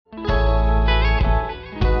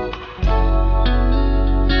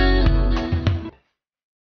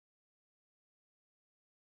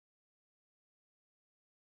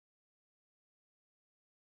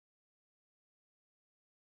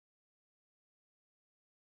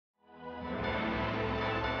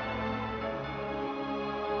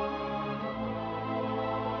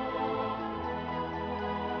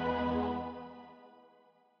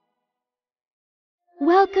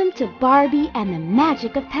Welcome to Barbie and the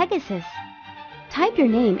Magic of Pegasus. Type your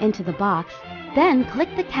name into the box, then click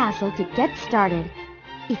the castle to get started.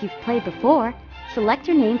 If you've played before, select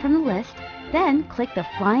your name from the list, then click the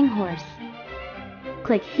flying horse.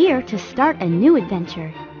 Click here to start a new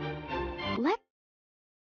adventure.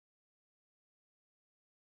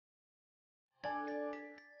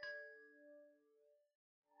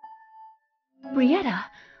 Brietta,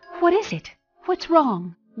 what is it? What's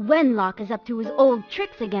wrong? Wenlock is up to his old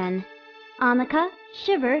tricks again. Annika,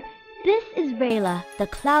 Shiver, this is Rayla, the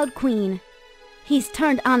Cloud Queen. He's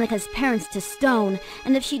turned Annika's parents to stone,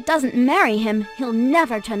 and if she doesn't marry him, he'll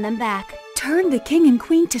never turn them back. Turn the king and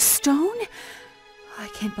queen to stone? I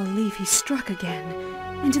can't believe he struck again.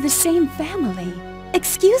 And to the same family.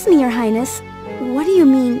 Excuse me, Your Highness. What do you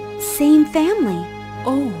mean, same family?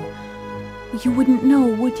 Oh, you wouldn't know,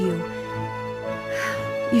 would you?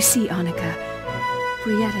 You see, Annika,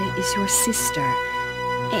 Brietta is your sister.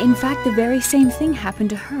 In fact, the very same thing happened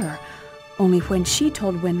to her. Only when she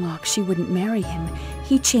told Wenlock she wouldn't marry him,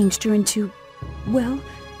 he changed her into, well,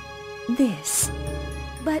 this.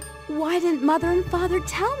 But why didn't Mother and Father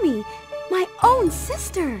tell me? My own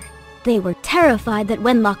sister! They were terrified that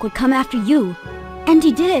Wenlock would come after you. And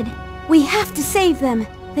he did. We have to save them.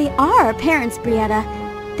 They are our parents, Brietta.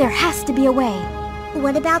 There has to be a way.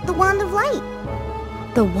 What about the Wand of Light?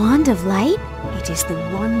 The Wand of Light? It is the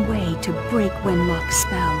one way to break Wenlock's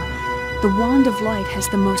spell. The Wand of Light has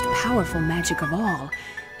the most powerful magic of all.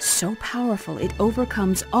 So powerful it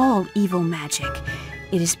overcomes all evil magic.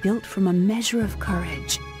 It is built from a measure of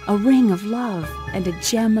courage, a ring of love, and a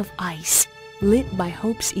gem of ice, lit by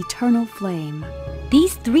hope's eternal flame.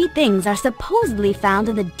 These three things are supposedly found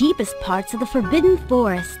in the deepest parts of the Forbidden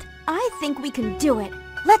Forest. I think we can do it.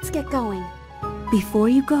 Let's get going. Before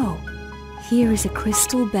you go, here is a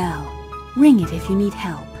crystal bell. Ring it if you need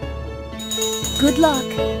help. Good luck.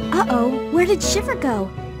 Uh-oh, where did Shiver go?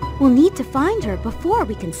 We'll need to find her before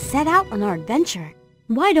we can set out on our adventure.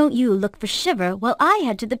 Why don't you look for Shiver while I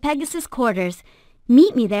head to the Pegasus quarters?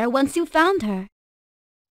 Meet me there once you've found her.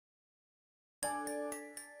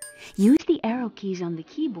 Use the arrow keys on the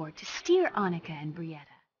keyboard to steer Annika and Brietta.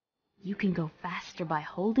 You can go faster by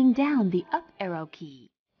holding down the up arrow key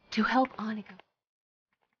to help Annika.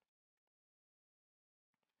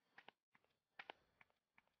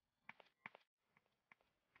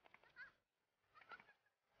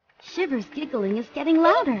 Shiver's giggling is getting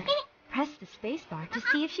louder. Press the spacebar to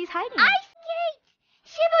see if she's hiding. Ice skates!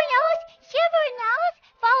 Shiver knows! Shiver knows!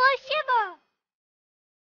 Follow Shiver!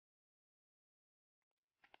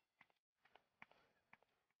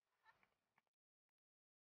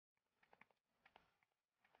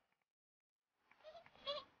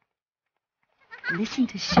 Listen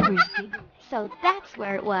to Shiver's giggling. So that's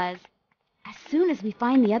where it was. As soon as we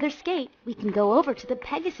find the other skate, we can go over to the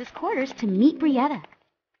Pegasus quarters to meet Brietta.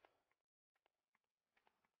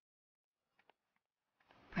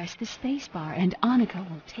 Press the spacebar and Annika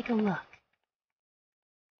will take a look.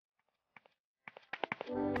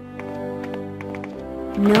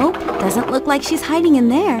 Nope, doesn't look like she's hiding in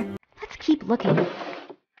there. Let's keep looking.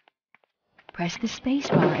 Press the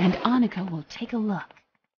spacebar and Annika will take a look.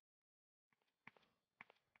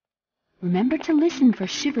 Remember to listen for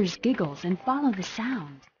Shiver's giggles and follow the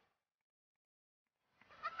sound.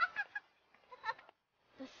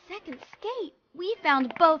 The second skate! We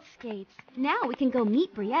found both skates. Now we can go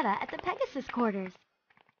meet Brietta at the Pegasus quarters.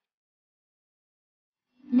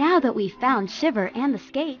 Now that we've found Shiver and the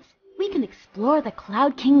skates, we can explore the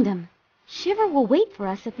Cloud Kingdom. Shiver will wait for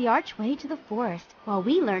us at the archway to the forest while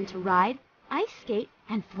we learn to ride, ice skate,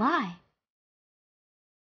 and fly.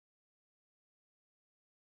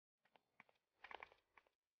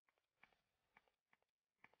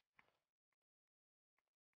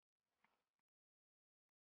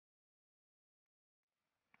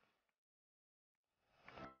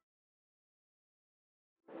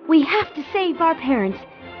 We have to save our parents.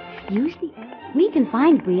 Use the arrow. We can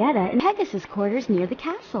find Brietta in Pegasus quarters near the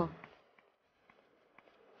castle.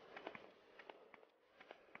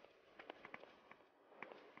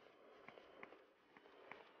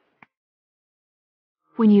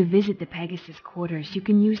 When you visit the Pegasus quarters, you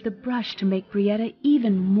can use the brush to make Brietta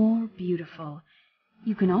even more beautiful.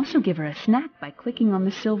 You can also give her a snack by clicking on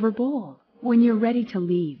the silver bowl. When you're ready to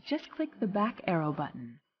leave, just click the back arrow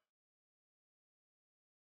button.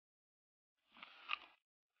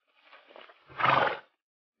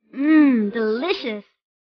 Mmm, delicious.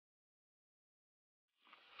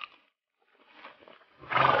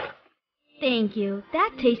 Thank you.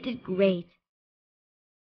 That tasted great.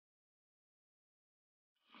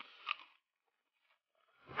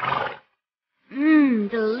 Mmm,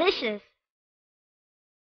 delicious.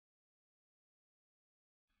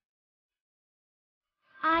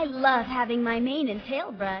 I love having my mane and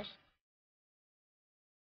tail brushed.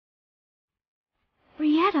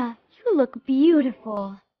 Brietta, you look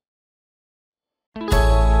beautiful.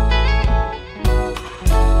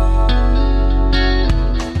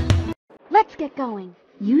 Let's get going.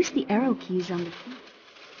 Use the arrow keys on the key.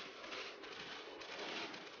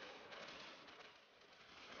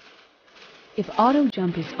 If auto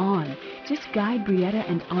jump is on, just guide Brietta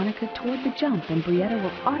and Annika toward the jump and Brietta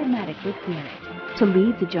will automatically clear it. To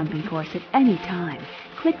leave the jumping course at any time,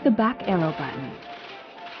 click the back arrow button.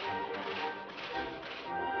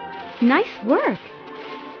 Nice work.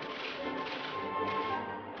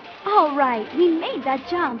 All right, we made that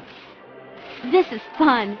jump. This is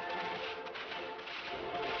fun.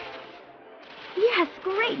 Yes,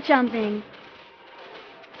 great jumping.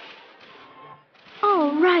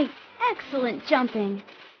 All right, excellent jumping.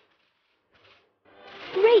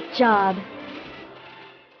 Great job.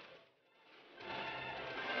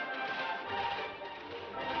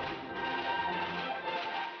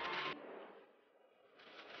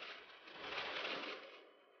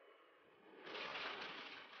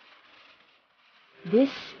 This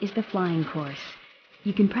is the flying course.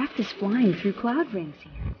 You can practice flying through cloud rings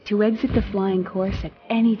here. To exit the flying course at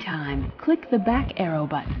any time, click the back arrow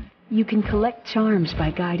button. You can collect charms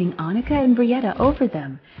by guiding Annika and Brietta over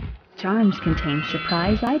them. Charms contain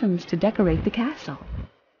surprise items to decorate the castle.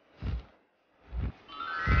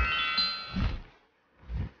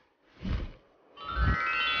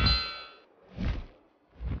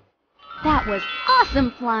 That was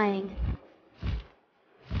awesome flying.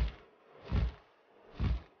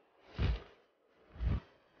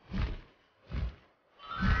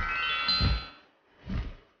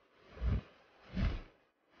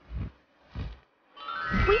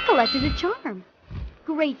 We collected a charm.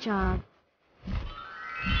 Great job.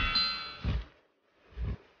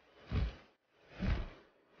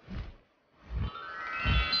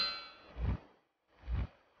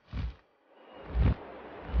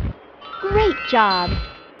 Great job.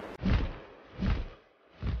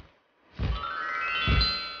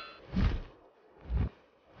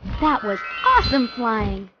 That was awesome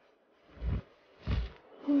flying.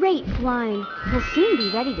 Great flying. We'll soon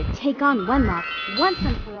be ready to take on Wenlock once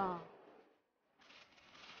and for all.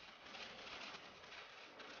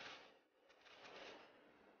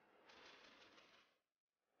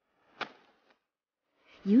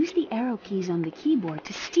 Use the arrow keys on the keyboard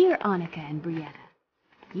to steer Annika and Brietta.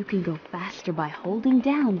 You can go faster by holding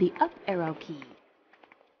down the up arrow key.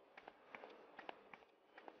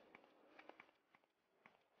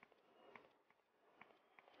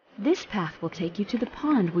 This path will take you to the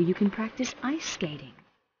pond where you can practice ice skating.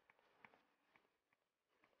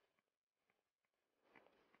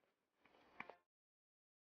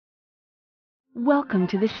 Welcome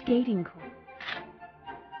to the skating course.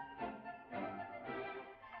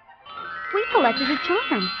 We collected a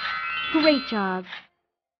charm. Great job.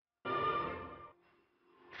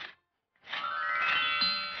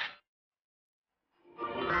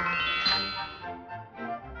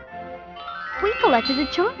 We collected a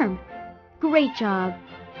charm. Great job.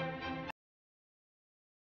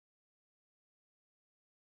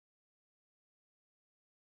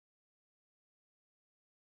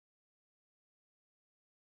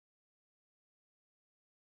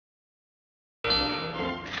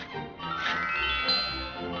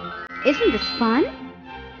 Isn't this fun?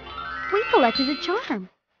 We collected a charm.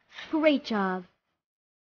 Great job.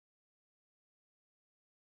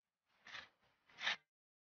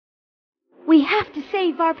 We have to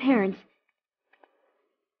save our parents.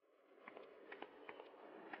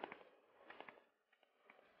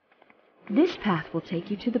 This path will take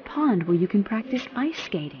you to the pond where you can practice ice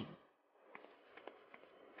skating.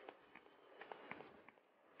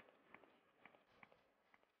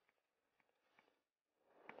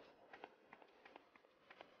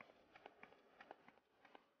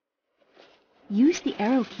 Use the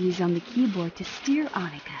arrow keys on the keyboard to steer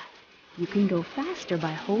Annika. You can go faster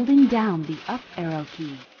by holding down the up arrow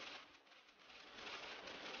key.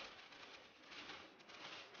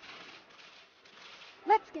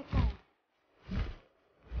 Let's get going.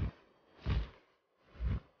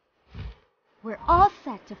 We're all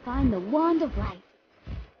set to find the Wand of Light.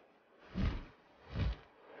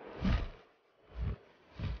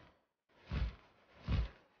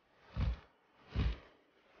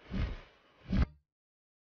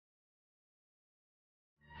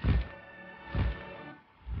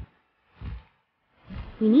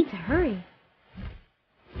 We need to hurry.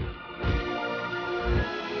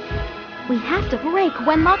 We have to break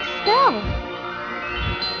Wenlock's spell.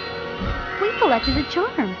 We collected a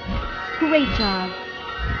charm. Great job.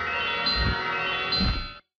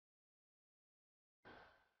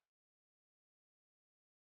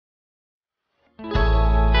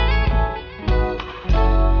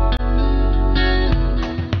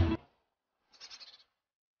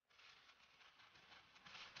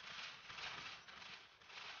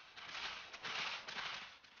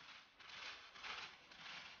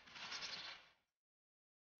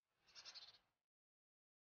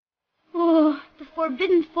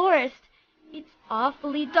 forbidden forest. It's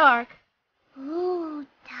awfully dark. Ooh,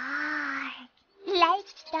 dark. Like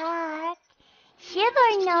dark.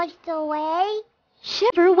 Shiver knows the way.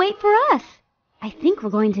 Shiver, wait for us. I think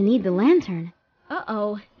we're going to need the lantern.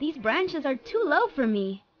 Uh-oh, these branches are too low for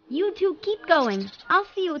me. You two keep going. I'll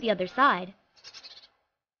see you at the other side.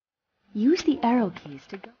 Use the arrow keys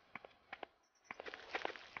to go.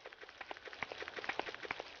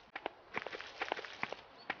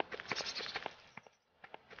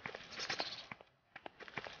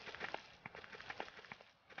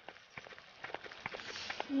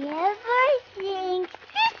 Shiver thinks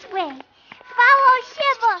this way. Follow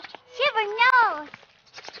Shiver. Shiver knows.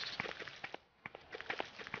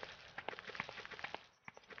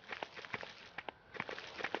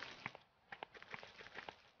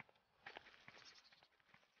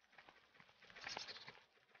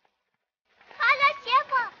 Follow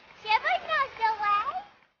Shiver. Shiver knows the way.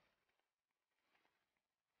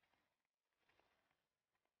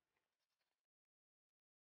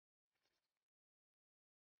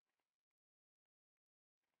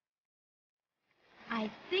 I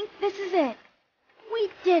think this is it. We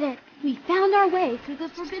did it. We found our way through the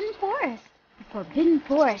Forbidden Forest. The Forbidden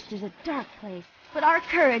Forest is a dark place, but our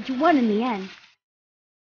courage won in the end.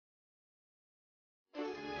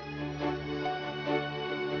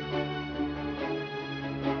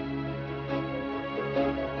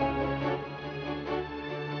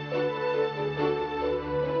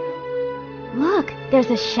 Look, there's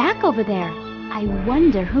a shack over there. I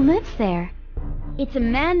wonder who lives there. It's a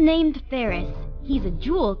man named Ferris. He's a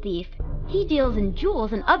jewel thief. He deals in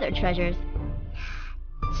jewels and other treasures.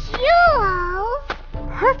 Jewels?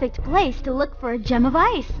 Perfect place to look for a gem of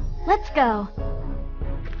ice. Let's go.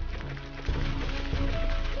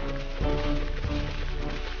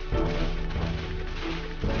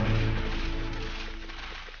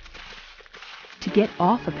 To get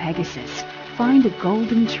off a Pegasus, find a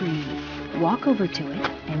golden tree. Walk over to it,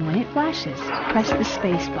 and when it flashes, press the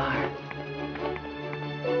space bar.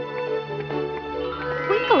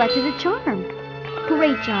 We collected a charm.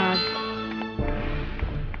 Great job.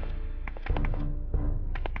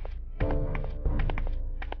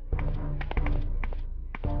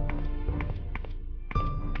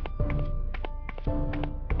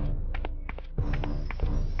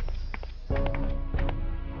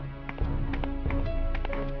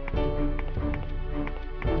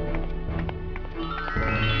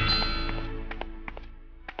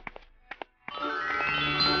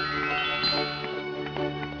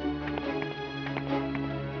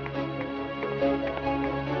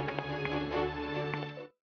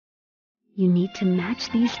 You need to match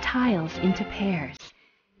these tiles into pairs.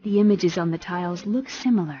 The images on the tiles look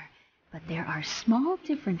similar, but there are small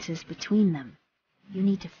differences between them. You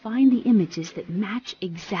need to find the images that match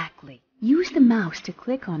exactly. Use the mouse to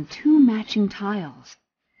click on 2 matching tiles.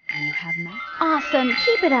 When you have matched... Awesome.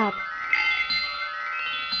 Keep it up.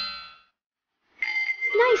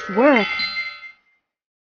 Nice work.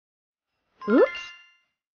 Oops.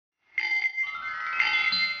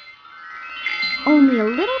 Only a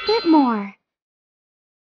little bit more.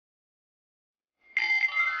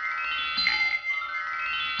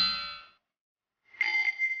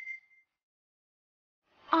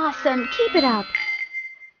 Awesome. Keep it up.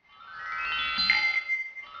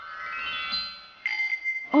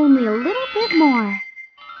 Only a little bit more.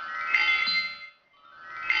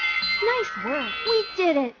 Nice work. We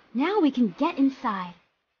did it. Now we can get inside.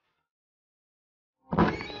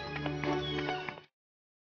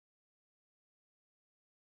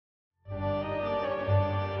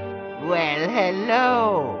 Well,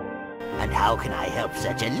 hello. And how can I help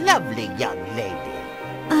such a lovely young lady?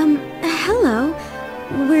 Hello.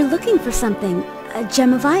 We're looking for something. A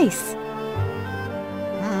gem of ice.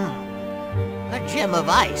 A gem of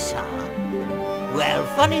ice, huh? Well,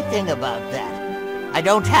 funny thing about that, I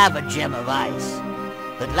don't have a gem of ice.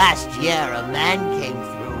 But last year a man came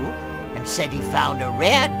through and said he found a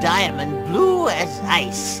rare diamond blue as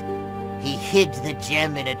ice. He hid the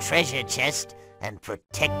gem in a treasure chest and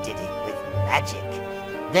protected it with magic.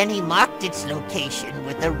 Then he marked its location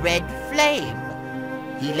with a red flame.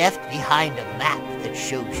 He left behind a map that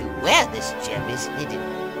shows you where this gem is hidden.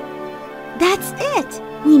 That's it!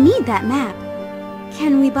 We need that map.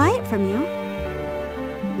 Can we buy it from you?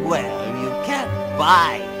 Well, you can't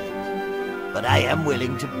buy it, but I am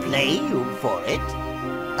willing to play you for it.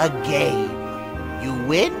 A game. You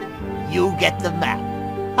win, you get the map.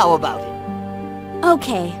 How about it?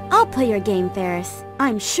 Okay, I'll play your game, Ferris.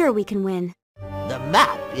 I'm sure we can win. The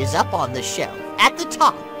map is up on the shelf, at the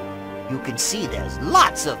top. You can see there's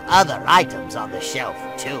lots of other items on the shelf,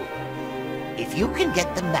 too. If you can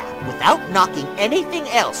get the map without knocking anything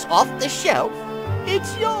else off the shelf,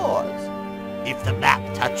 it's yours. If the map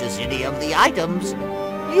touches any of the items,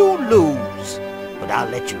 you lose. But I'll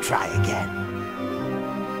let you try again.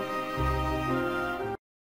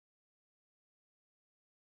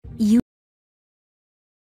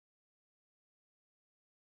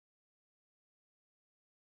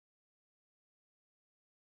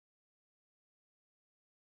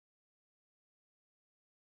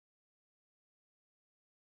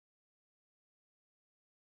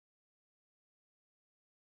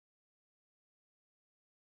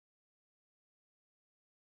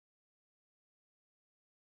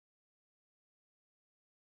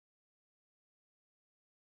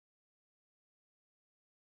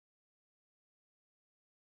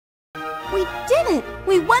 We did it!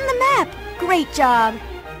 We won the map! Great job!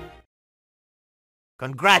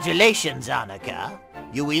 Congratulations, Annika.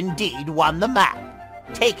 You indeed won the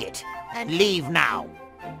map. Take it and leave now.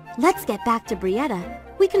 Let's get back to Brietta.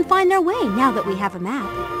 We can find our way now that we have a map.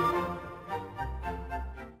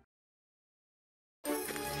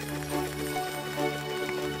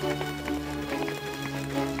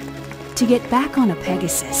 To get back on a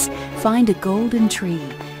Pegasus, find a golden tree,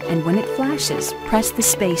 and when it flashes, press the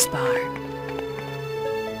space bar.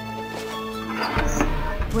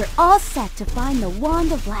 We're all set to find the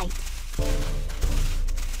Wand of Light.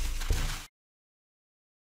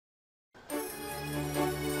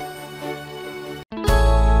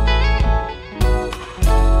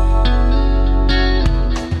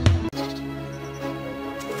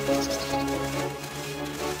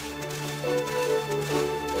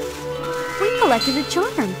 We collected a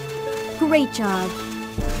charm. Great job.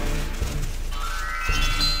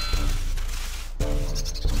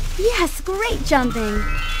 Yes, great jumping.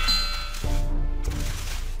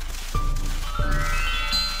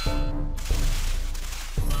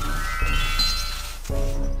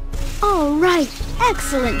 All right,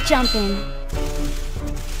 excellent jumping.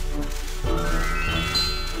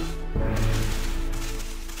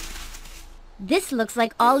 This looks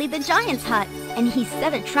like Ollie the Giant's hut, and he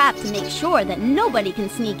set a trap to make sure that nobody can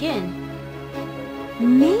sneak in.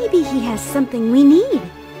 Maybe he has something we need.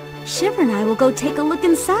 Shiver and I will go take a look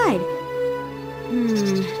inside.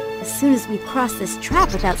 As soon as we cross this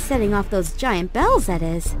trap without setting off those giant bells, that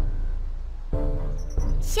is.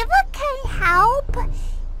 Shiver can help.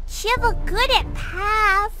 Shiver good at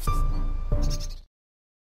paths.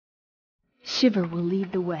 Shiver will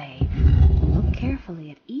lead the way. Look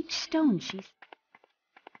carefully at each stone she's...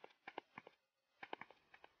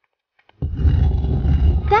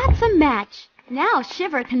 That's a match. Now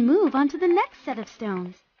Shiver can move on to the next set of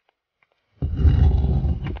stones.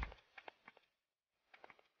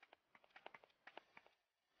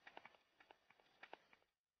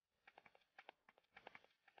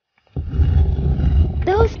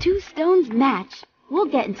 Those two stones match. We'll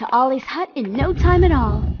get into Ollie's hut in no time at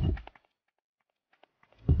all.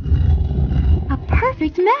 A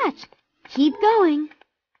perfect match. Keep going.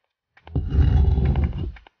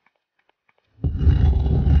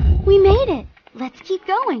 We made it. Let's keep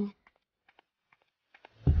going.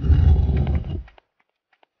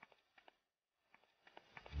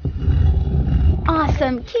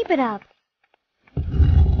 Awesome. Keep it up.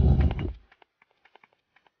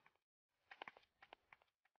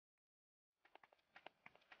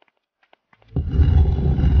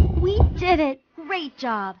 We did it! Great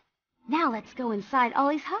job! Now let's go inside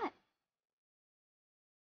Ollie's hut.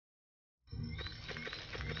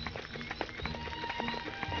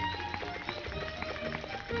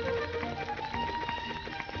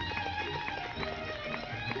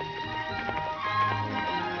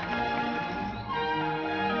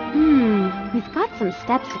 We've got some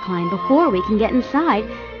steps to climb before we can get inside,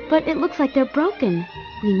 but it looks like they're broken.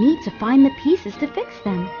 We need to find the pieces to fix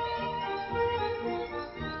them.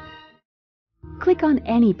 Click on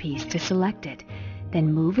any piece to select it,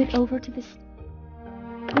 then move it over to the...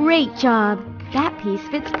 Great job! That piece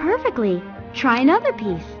fits perfectly. Try another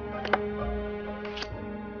piece.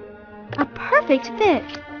 A perfect fit.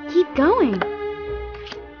 Keep going.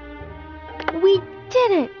 We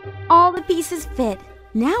did it! All the pieces fit.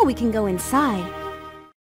 Now we can go inside.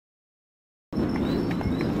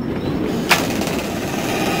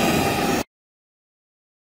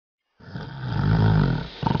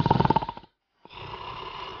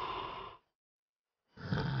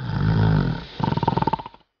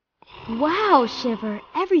 Wow, Shiver,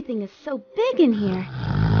 everything is so big in here.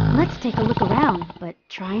 Let's take a look around, but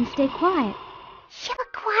try and stay quiet. Shiver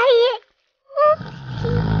quiet.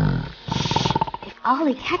 Shh! If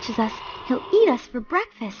Ollie catches us, he'll eat us for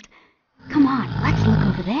breakfast. Come on, let's look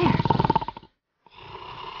over there.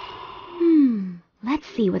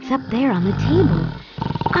 see what's up there on the table.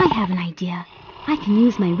 I have an idea. I can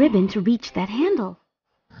use my ribbon to reach that handle.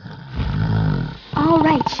 All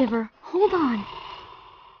right, Shiver, hold on.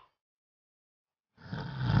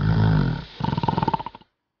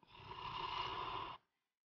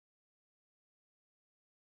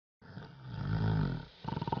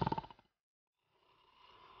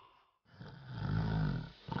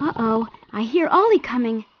 Uh-oh, I hear Ollie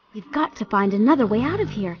coming. We've got to find another way out of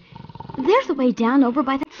here. There's a way down over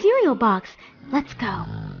by that cereal box. Let's go.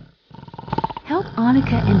 Help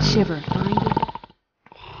Annika and Shiver find it.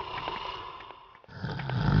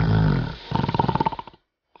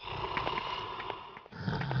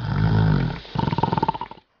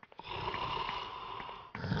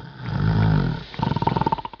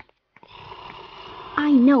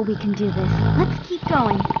 I know we can do this. Let's keep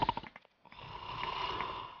going.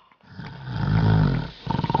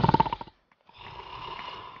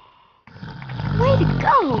 Way to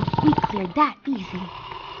go! We cleared that easy.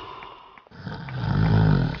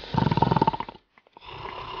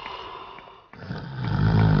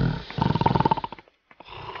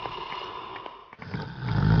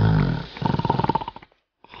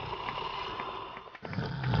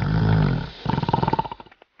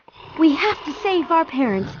 We have to save our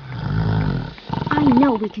parents. I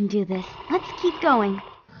know we can do this. Let's keep going.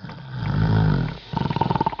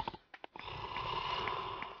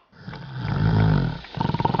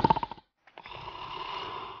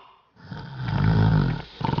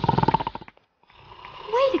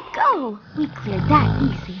 Way to go! We cleared that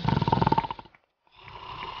easy.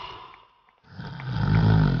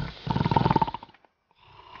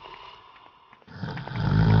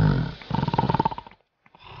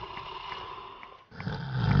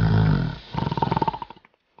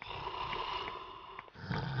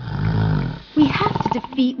 We have to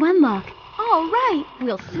defeat Wenlock. All right,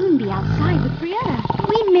 we'll soon be outside with Brietta.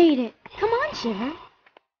 We made it. Come on, Shiver.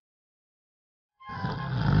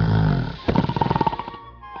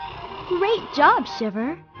 Great job,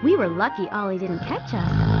 Shiver. We were lucky Ollie didn't catch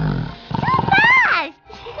us. Too fast!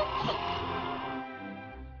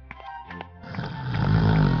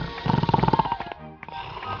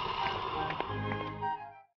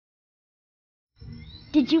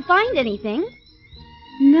 Did you find anything?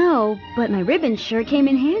 No, but my ribbon sure came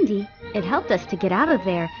in handy. It helped us to get out of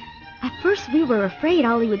there. At first we were afraid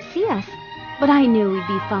Ollie would see us, but I knew we'd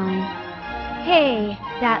be fine. Hey,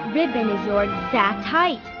 that ribbon is your exact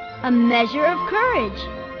height. A measure of courage.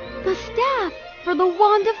 The staff for the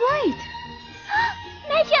Wand of Light.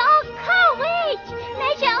 Measure of courage!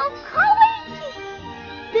 Measure of courage!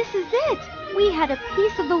 This is it. We had a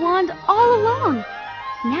piece of the wand all along.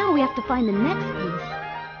 Now we have to find the next piece.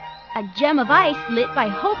 A gem of ice lit by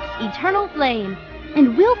hope's eternal flame.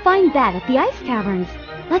 And we'll find that at the ice caverns.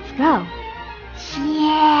 Let's go.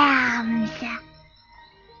 Gems!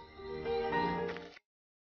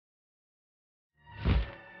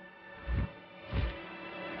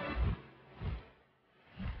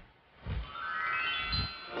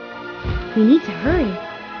 We need to hurry.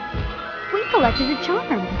 We collected a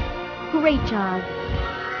charm. Great job.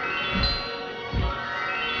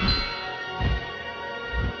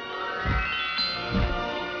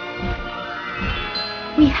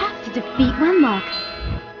 We have to defeat Wenlock.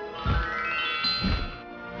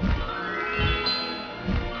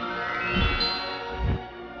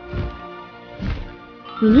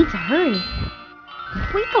 We need to hurry.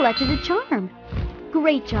 We collected a charm.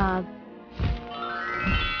 Great job.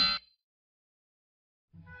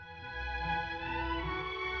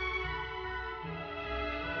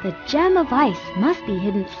 The gem of ice must be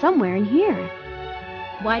hidden somewhere in here.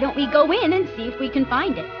 Why don't we go in and see if we can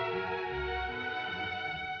find it?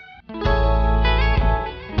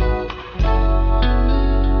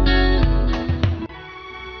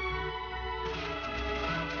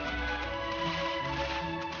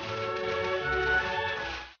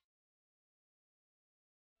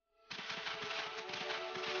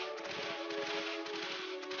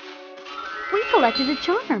 We collected a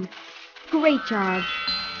charm. Great job.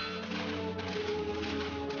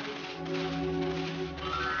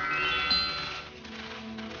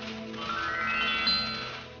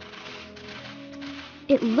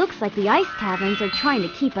 It looks like the ice caverns are trying to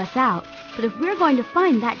keep us out, but if we're going to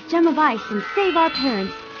find that gem of ice and save our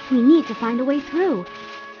parents, we need to find a way through.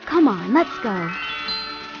 Come on, let's go.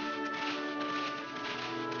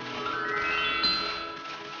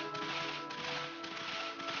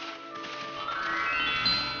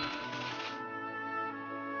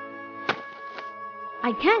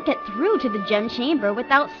 I can't get through to the gem chamber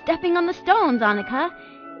without stepping on the stones, Annika.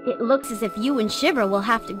 It looks as if you and Shiver will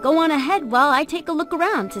have to go on ahead while I take a look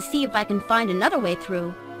around to see if I can find another way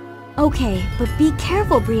through. Okay, but be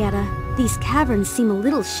careful, Brietta. These caverns seem a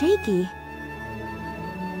little shaky.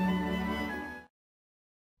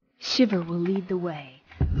 Shiver will lead the way.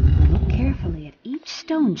 Look carefully at each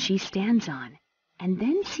stone she stands on, and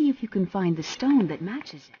then see if you can find the stone that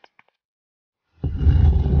matches it.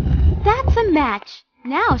 That's a match!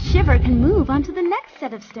 Now Shiver can move on to the next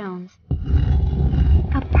set of stones.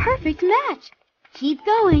 A perfect match! Keep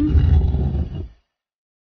going.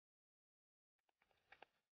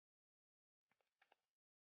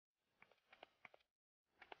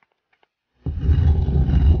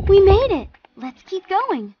 We made it! Let's keep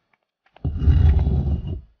going.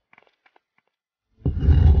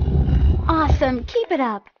 Awesome! Keep it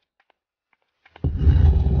up!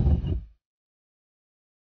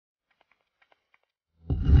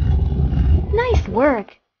 Nice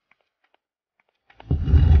work!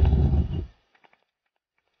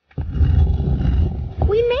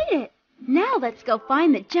 We made it! Now let's go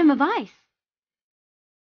find the gem of ice.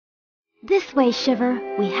 This way,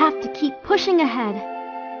 Shiver. We have to keep pushing ahead.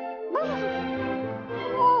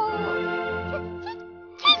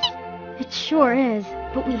 It sure is,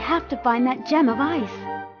 but we have to find that gem of ice.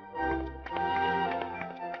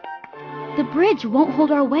 The bridge won't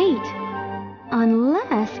hold our weight.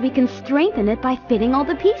 Unless we can strengthen it by fitting all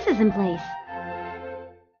the pieces in place.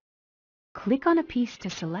 Click on a piece to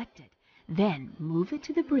select it. Then move it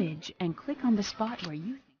to the bridge and click on the spot where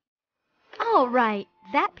you think. All right,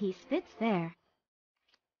 that piece fits there.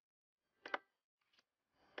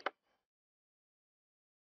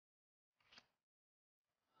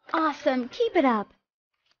 Awesome, keep it up.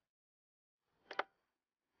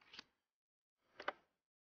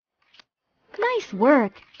 Nice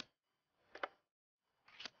work.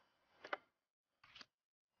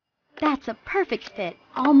 That's a perfect fit,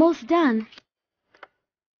 almost done.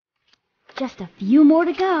 Just a few more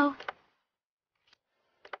to go.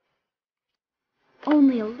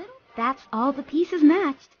 Only a little. That's all the pieces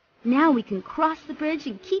matched. Now we can cross the bridge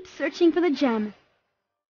and keep searching for the gem.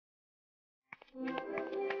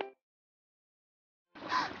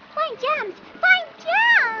 Find gems! Find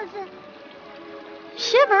gems!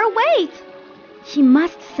 Shiver, wait! She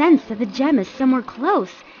must sense that the gem is somewhere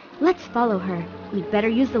close. Let's follow her. We'd better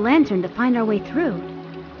use the lantern to find our way through.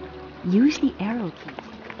 Use the arrow key.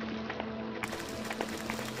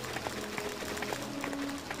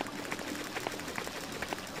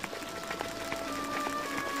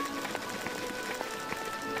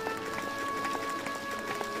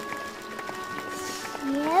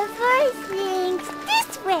 Shiver thinks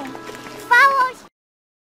this way. Follow.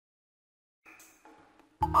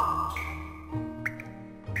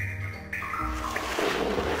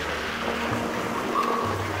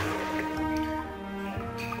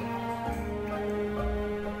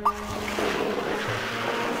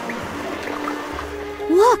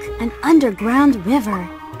 Look, an underground river.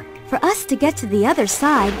 For us to get to the other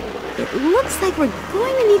side, it looks like we're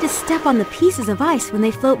going to need to step on the pieces of ice when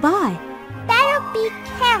they float by. Better be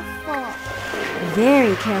careful.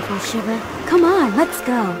 Very careful, Shiver. Come on, let's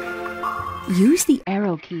go. Use the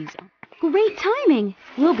arrow keys. Great timing.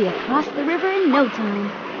 We'll be across the river in no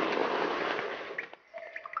time.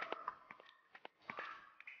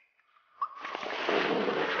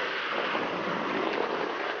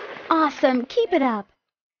 Awesome. Keep it up.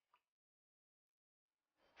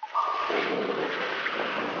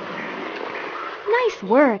 Nice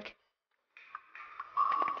work.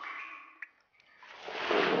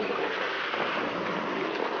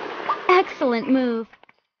 Excellent move.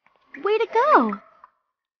 Way to go.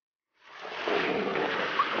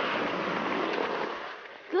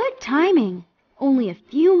 Good timing. Only a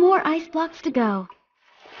few more ice blocks to go.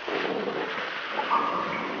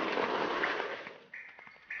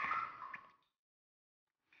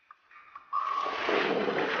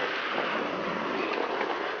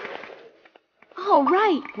 All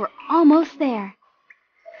right, we're almost there.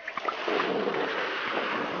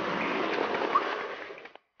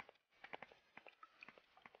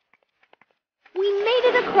 We made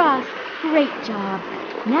it across. Great job.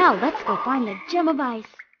 Now let's go find the gem of ice.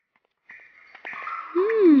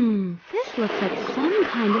 This looks like some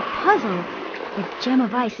kind of puzzle. The gem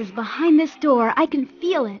of ice is behind this door. I can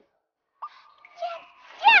feel it.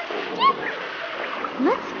 Gem!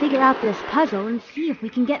 Let's figure out this puzzle and see if we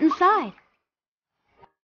can get inside.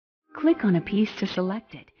 Click on a piece to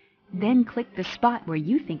select it. Then click the spot where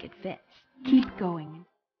you think it fits. Keep going.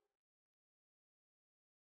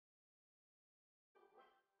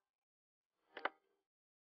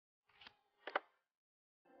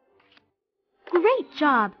 Great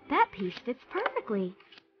job. That piece fits perfectly.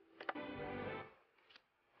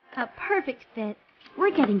 A perfect fit.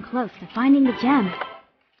 We're getting close to finding the gem.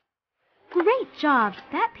 Great job!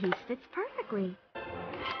 That piece fits perfectly.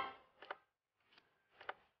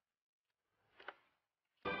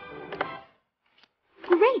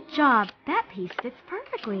 Great job! That piece fits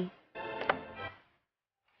perfectly.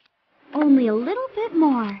 Only a little bit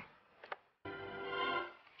more.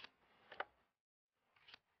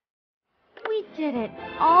 We did it!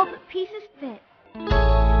 All the pieces fit.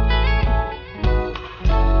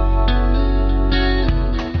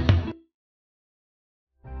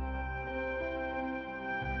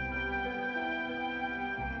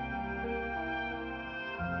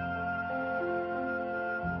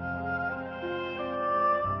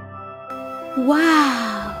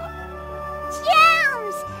 Wow!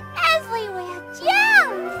 Gems! Everywhere,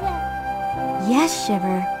 gems! Yes,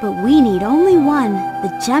 Shiver, but we need only one,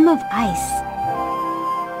 the gem of ice.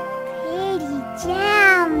 Pretty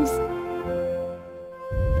gems.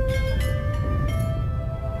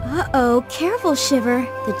 Uh-oh, careful, Shiver.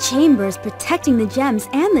 The chamber is protecting the gems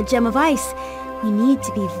and the gem of ice. We need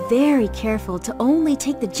to be very careful to only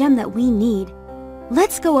take the gem that we need.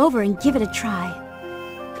 Let's go over and give it a try.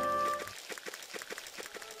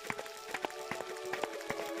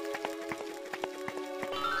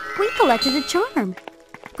 We collected a charm.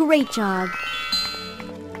 Great job.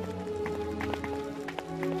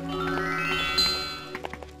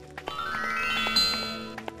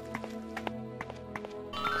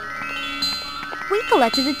 We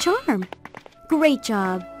collected a charm. Great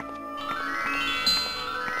job.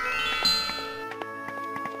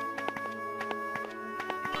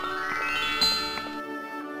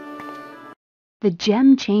 The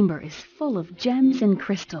gem chamber is full of gems and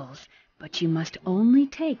crystals, but you must only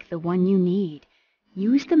take the one you need.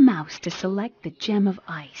 Use the mouse to select the gem of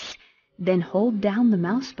ice. Then hold down the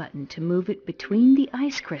mouse button to move it between the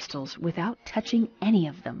ice crystals without touching any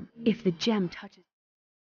of them. If the gem touches...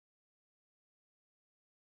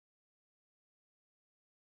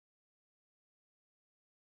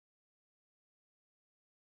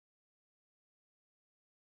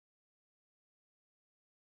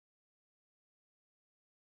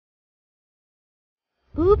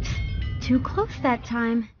 Oops! Too close that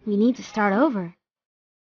time. We need to start over.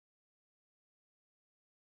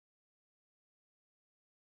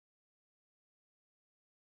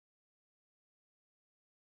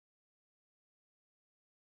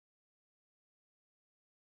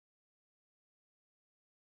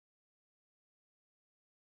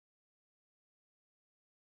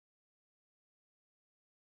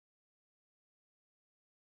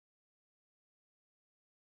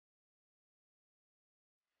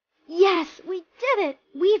 Yes, we did it!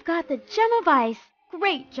 We've got the gem of ice.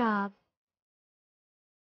 Great job.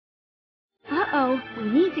 Uh-oh, we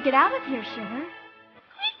need to get out of here, Shiver.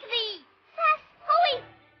 Quickly! Fast, hurry!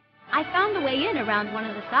 I found a way in around one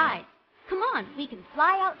of the sides. Come on, we can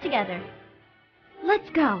fly out together. Let's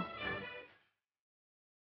go.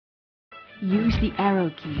 Use the arrow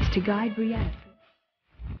keys to guide Brietta.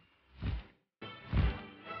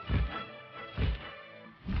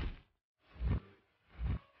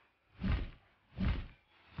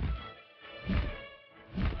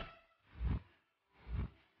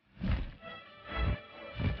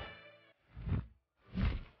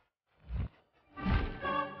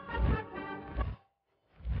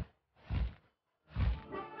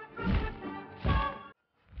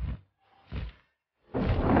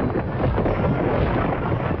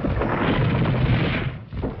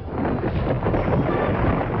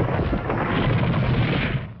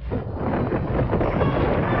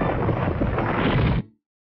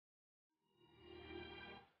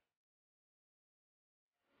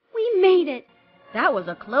 We made it. That was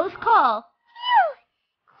a close call. Phew!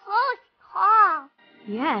 Close call.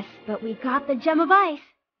 Yes, but we got the gem of ice.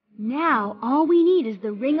 Now all we need is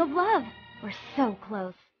the ring of love. We're so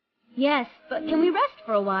close. Yes, but can we rest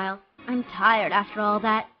for a while? I'm tired after all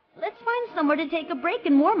that. Let's find somewhere to take a break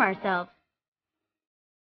and warm ourselves.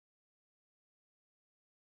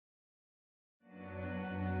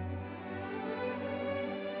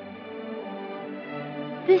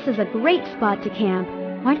 This is a great spot to camp.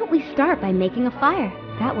 Why don't we start by making a fire?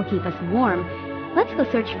 That will keep us warm. Let's go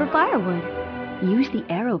search for firewood. Use the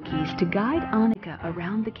arrow keys to guide Annika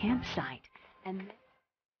around the campsite. And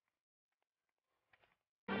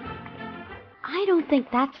I don't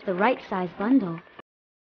think that's the right size bundle.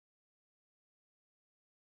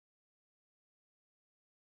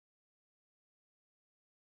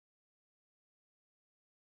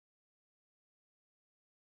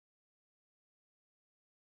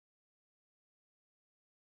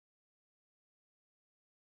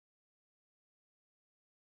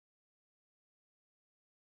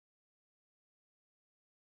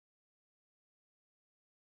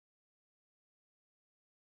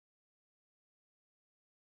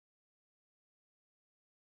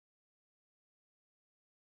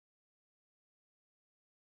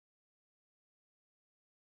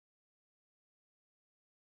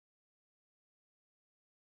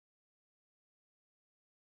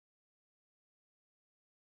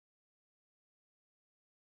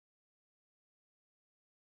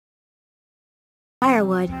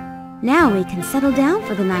 firewood. Now we can settle down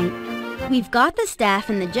for the night. We've got the staff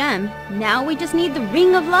and the gem. Now we just need the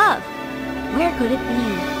ring of love. Where could it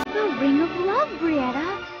be? The ring of love,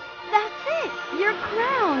 Brietta. That's it, your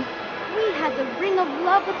crown. We had the ring of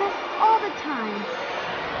love with us all the time.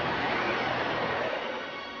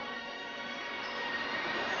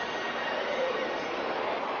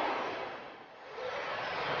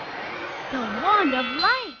 The wand of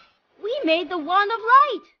light! We made the wand of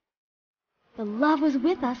light! The love was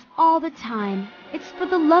with us all the time. It's for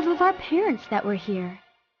the love of our parents that we're here.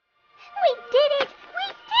 We did it!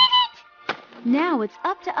 We did it! Now it's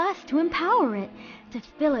up to us to empower it, to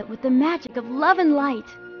fill it with the magic of love and light.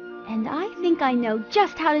 And I think I know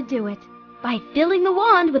just how to do it. By filling the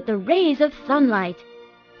wand with the rays of sunlight.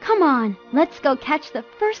 Come on, let's go catch the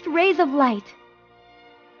first rays of light.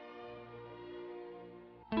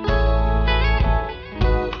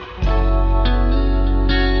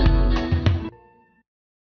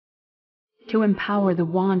 To empower the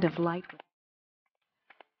wand of light.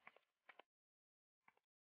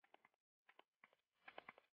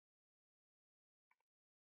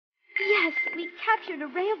 Yes, we captured a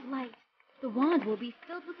ray of light. The wand will be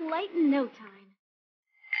filled with light in no time.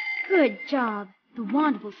 Good job. The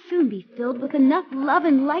wand will soon be filled with enough love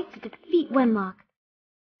and light to defeat Wenlock.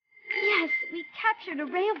 Yes, we captured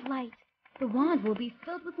a ray of light. The wand will be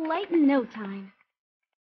filled with light in no time.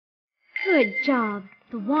 Good job.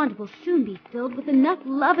 The wand will soon be filled with enough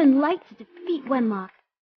love and light to defeat Wenlock.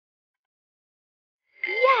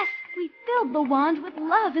 Yes, we filled the wand with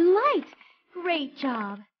love and light. Great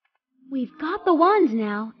job. We've got the wand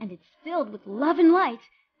now, and it's filled with love and light.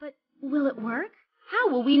 But will it work? How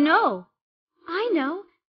will we know? I know.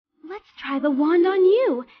 Let's try the wand on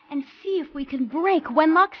you and see if we can break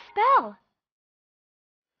Wenlock's spell.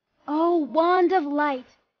 Oh, wand of light,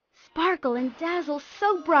 sparkle and dazzle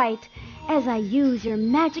so bright as I use your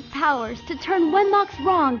magic powers to turn Wenlock's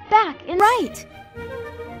wrong back in right.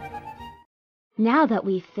 Now that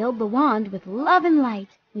we've filled the wand with love and light,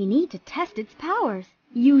 we need to test its powers.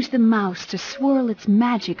 Use the mouse to swirl its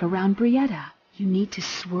magic around Brietta. You need to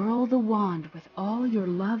swirl the wand with all your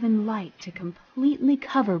love and light to completely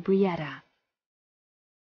cover Brietta.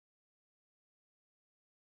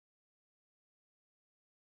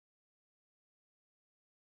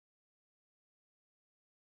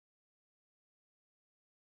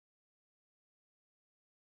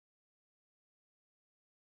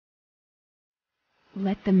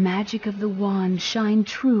 Let the magic of the wand shine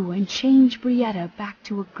true and change Brietta back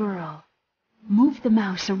to a girl. Move the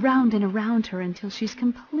mouse around and around her until she's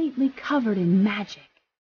completely covered in magic.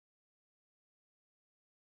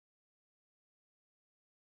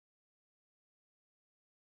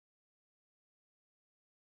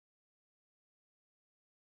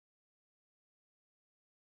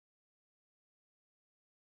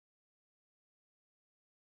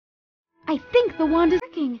 I think the wand is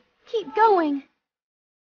working. Keep going.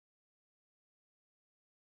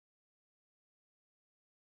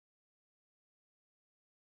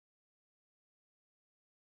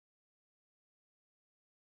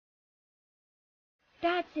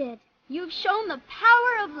 That's it. You've shown the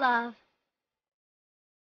power of love.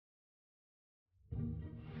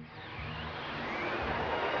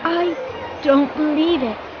 I don't believe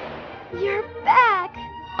it. You're back.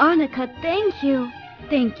 Annika, thank you.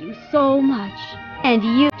 Thank you so much. And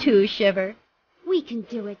you too, Shiver. We can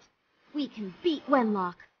do it. We can beat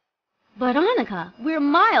Wenlock. But Annika, we're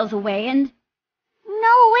miles away and...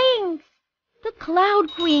 No wings. The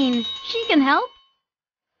Cloud Queen. She can help.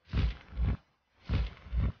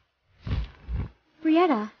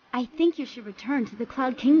 Brietta, I think you should return to the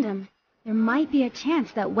Cloud Kingdom. There might be a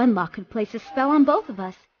chance that Wenlock could place a spell on both of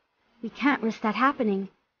us. We can't risk that happening.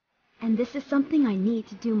 And this is something I need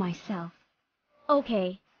to do myself.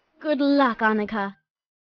 Okay. Good luck, Annika.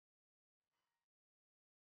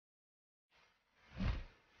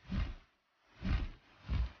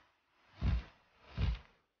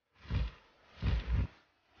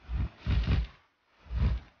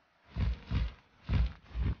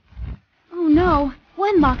 Oh no!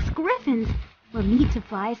 Wenlock's griffins! We'll need to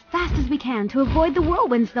fly as fast as we can to avoid the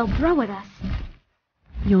whirlwinds they'll throw at us.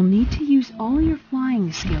 You'll need to use all your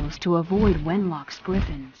flying skills to avoid Wenlock's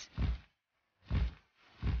griffins.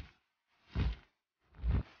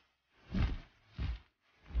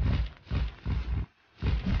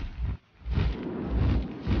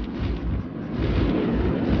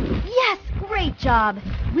 Yes! Great job!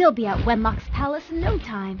 We'll be at Wenlock's palace in no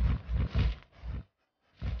time.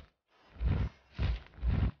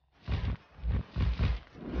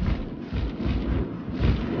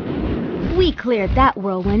 We cleared that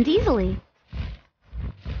whirlwind easily.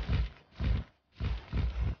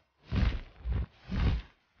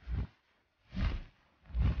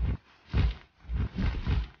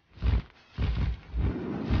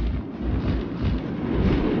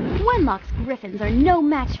 Wenlock's griffins are no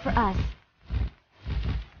match for us.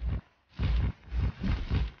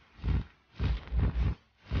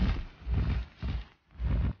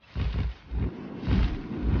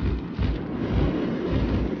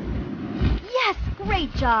 Yes,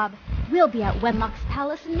 great job. We'll be at Wenlock's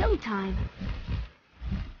palace in no time.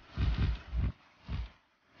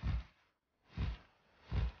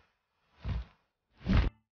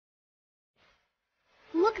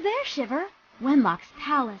 Look there, Shiver. Wenlock's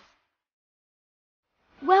palace.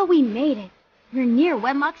 Well, we made it. We're near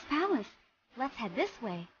Wenlock's palace. Let's head this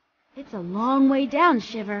way. It's a long way down,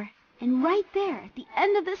 Shiver. And right there, at the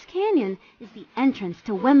end of this canyon, is the entrance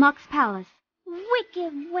to Wenlock's palace.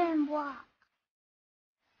 Wicked Wenlock.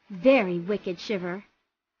 Very wicked, Shiver.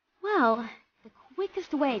 Well, the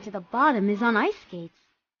quickest way to the bottom is on ice skates.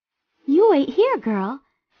 You wait here, girl.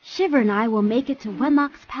 Shiver and I will make it to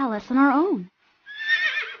Wenlock's palace on our own.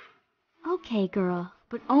 Okay, girl,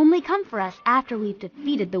 but only come for us after we've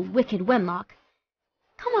defeated the wicked Wenlock.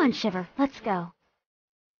 Come on, Shiver, let's go.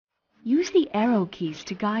 Use the arrow keys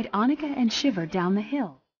to guide Annika and Shiver down the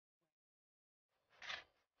hill.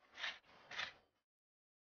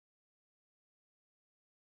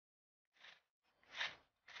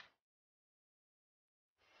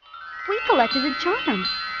 We collected a charm.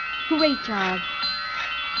 Great job.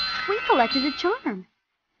 We collected a charm.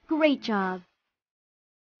 Great job.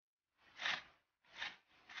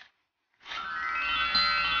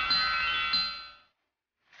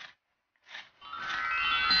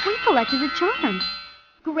 We collected a charm.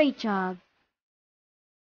 Great job.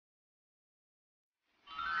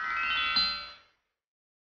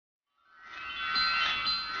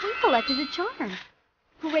 We collected a charm.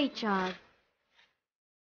 Great job.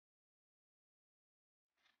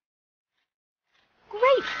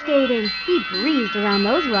 Great skating! We breezed around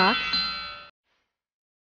those rocks.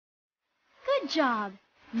 Good job!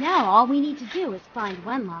 Now all we need to do is find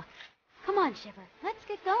Wenlock. Come on, Shiver, let's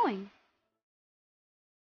get going.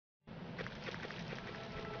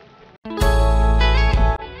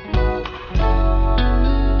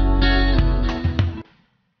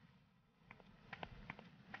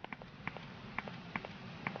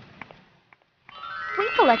 We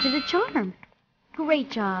collected a charm. Great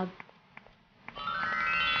job.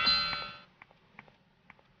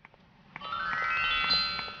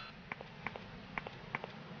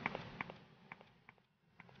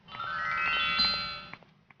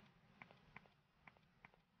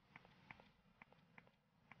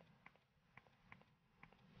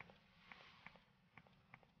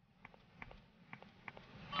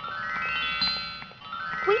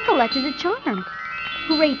 We collected a charm.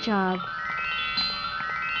 Great job.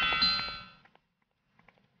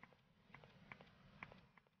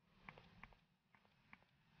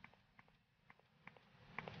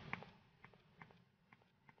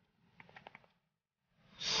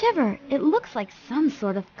 Shiver, it looks like some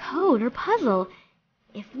sort of code or puzzle.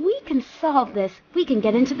 If we can solve this, we can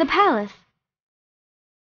get into the palace.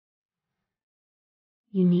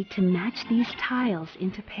 You need to match these tiles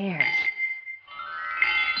into pairs.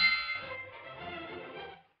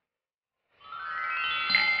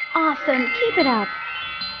 Awesome, keep it up.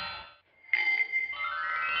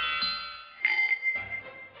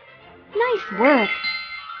 Nice work.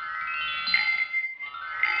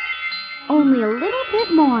 Only a little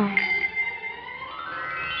bit more.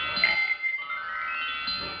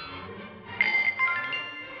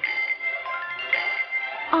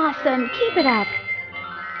 Awesome, keep it up.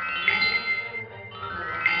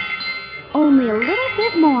 Only a little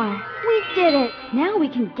bit more. We did it. Now we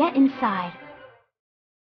can get inside.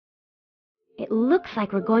 It looks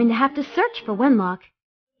like we're going to have to search for Wenlock.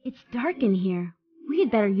 It's dark in here.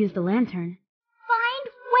 We'd better use the lantern.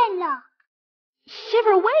 Find Wenlock.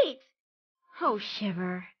 Shiver, wait! Oh,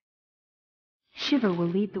 Shiver. Shiver will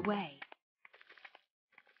lead the way.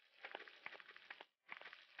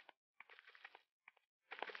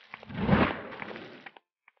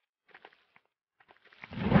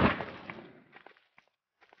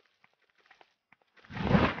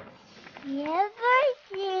 Shiver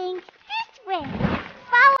thinks this way.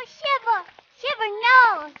 Follow Shiver. Shiver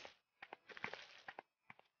knows.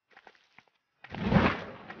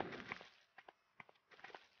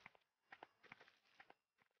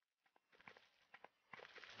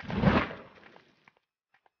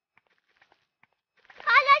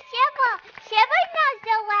 Follow Shiver. Shiver knows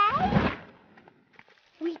the way.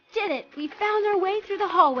 We did it. We found our way through the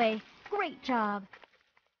hallway. Great job.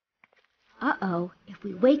 Uh-oh. If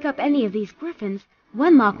we wake up any of these griffins,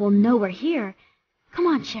 Wenlock will know we're here. Come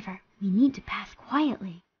on, Shiver. We need to pass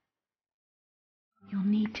quietly. You'll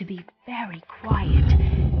need to be very quiet.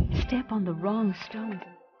 Step on the wrong stones.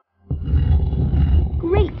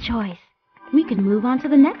 Great choice. We can move on to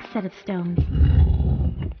the next set of stones.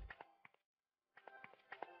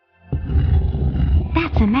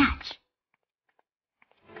 That's a match.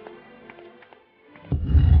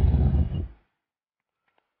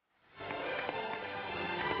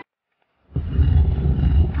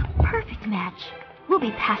 A perfect match. We'll be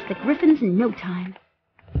past the griffins in no time.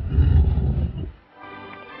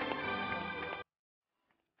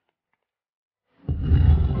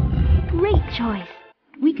 Great choice.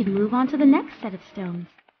 We can move on to the next set of stones.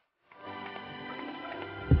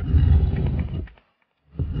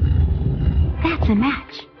 That's a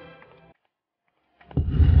match.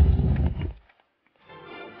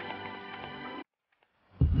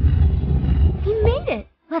 He made it!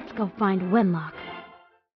 Let's go find Wenlock.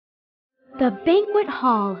 The banquet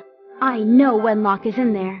hall. I know Wenlock is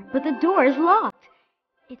in there, but the door is locked.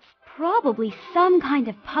 It's probably some kind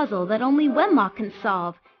of puzzle that only Wenlock can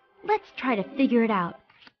solve. Let's try to figure it out.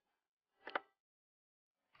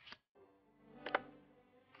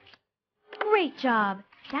 Great job!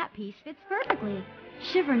 That piece fits perfectly.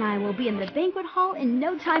 Shiver and I will be in the banquet hall in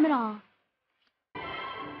no time at all.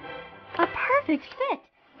 A perfect fit!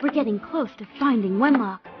 We're getting close to finding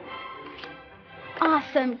Wenlock.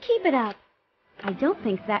 Awesome! Keep it up! I don't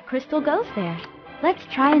think that crystal goes there. Let's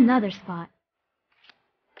try another spot.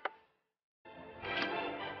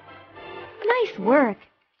 Nice work!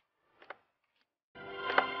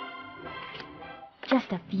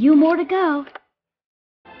 Just a few more to go.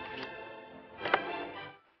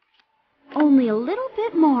 Only a little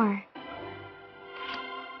bit more.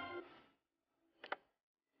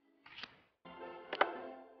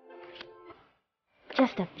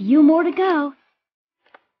 Just a few more to go.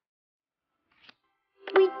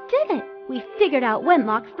 We did it! We figured out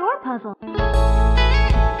Wenlock's door puzzle.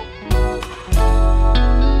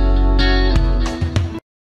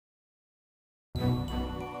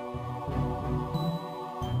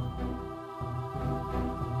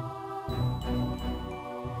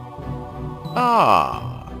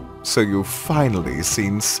 Ah, so you've finally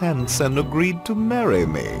seen sense and agreed to marry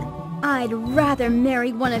me. I'd rather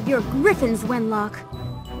marry one of your griffins, Wenlock.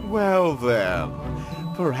 Well then,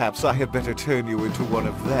 perhaps I had better turn you into one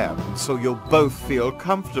of them, so you'll both feel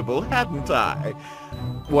comfortable, hadn't I?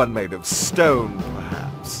 One made of stone,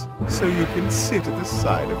 perhaps, so you can sit at the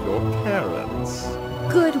side of your parents.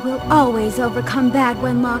 Good will always overcome bad,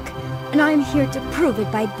 Wenlock, and I'm here to prove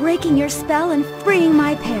it by breaking your spell and freeing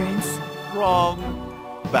my parents. Wrong.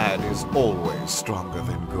 Bad is always stronger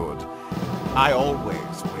than good. I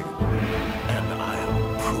always win, and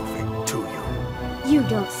I'll prove it to you. You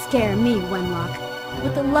don't scare me, Wenlock.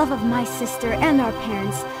 With the love of my sister and our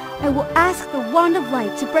parents, I will ask the Wand of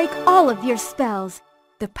Light to break all of your spells.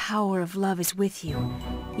 The power of love is with you.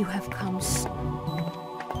 You have come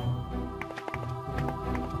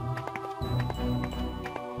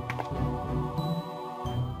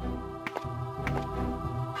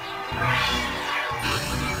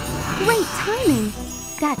Great timing!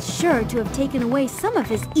 That's sure to have taken away some of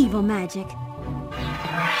his evil magic.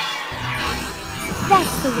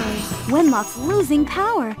 That's the way. Wenlock's losing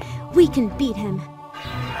power. We can beat him.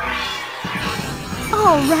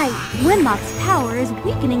 All right, Wenlock's power is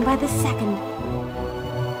weakening by the second.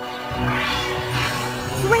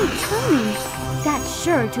 Great timing! That's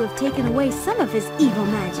sure to have taken away some of his evil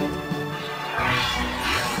magic.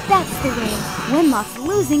 That's the way. Wenlock's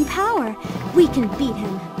losing power. We can beat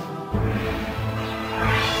him.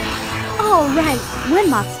 All right,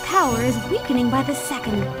 Wenlock's power is weakening by the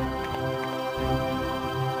second.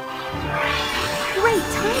 Great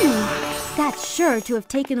timing! That's sure to have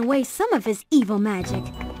taken away some of his evil magic.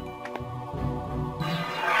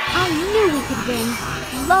 I knew we could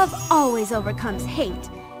win. Love always overcomes hate,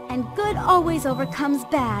 and good always overcomes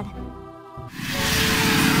bad.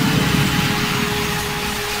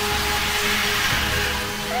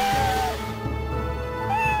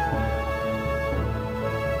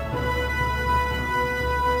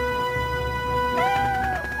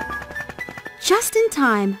 Just in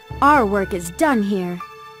time. Our work is done here.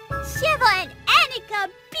 Shiver and Annika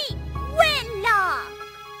beat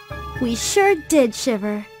Wenlock! We sure did,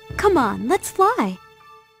 Shiver. Come on, let's fly.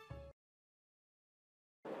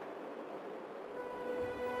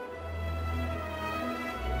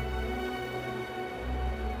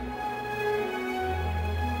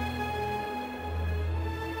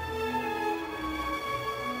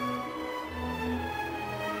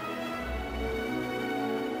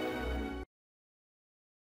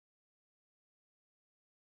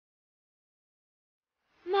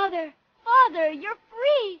 Mother! Father! You're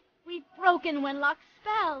free! We've broken Wenlock's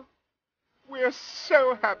spell. We're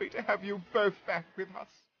so happy to have you both back with us.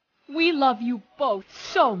 We love you both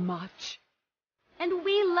so much. And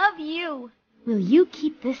we love you. Will you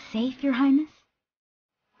keep this safe, Your Highness?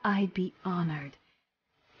 I'd be honored.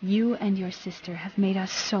 You and your sister have made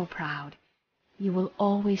us so proud. You will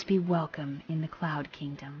always be welcome in the Cloud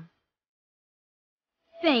Kingdom.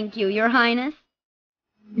 Thank you, Your Highness.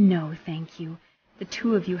 No, thank you. The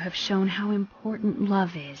two of you have shown how important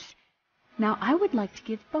love is. Now I would like to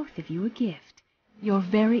give both of you a gift. Your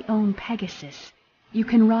very own Pegasus. You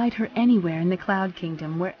can ride her anywhere in the Cloud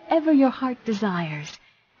Kingdom, wherever your heart desires.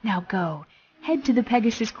 Now go. Head to the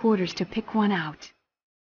Pegasus quarters to pick one out.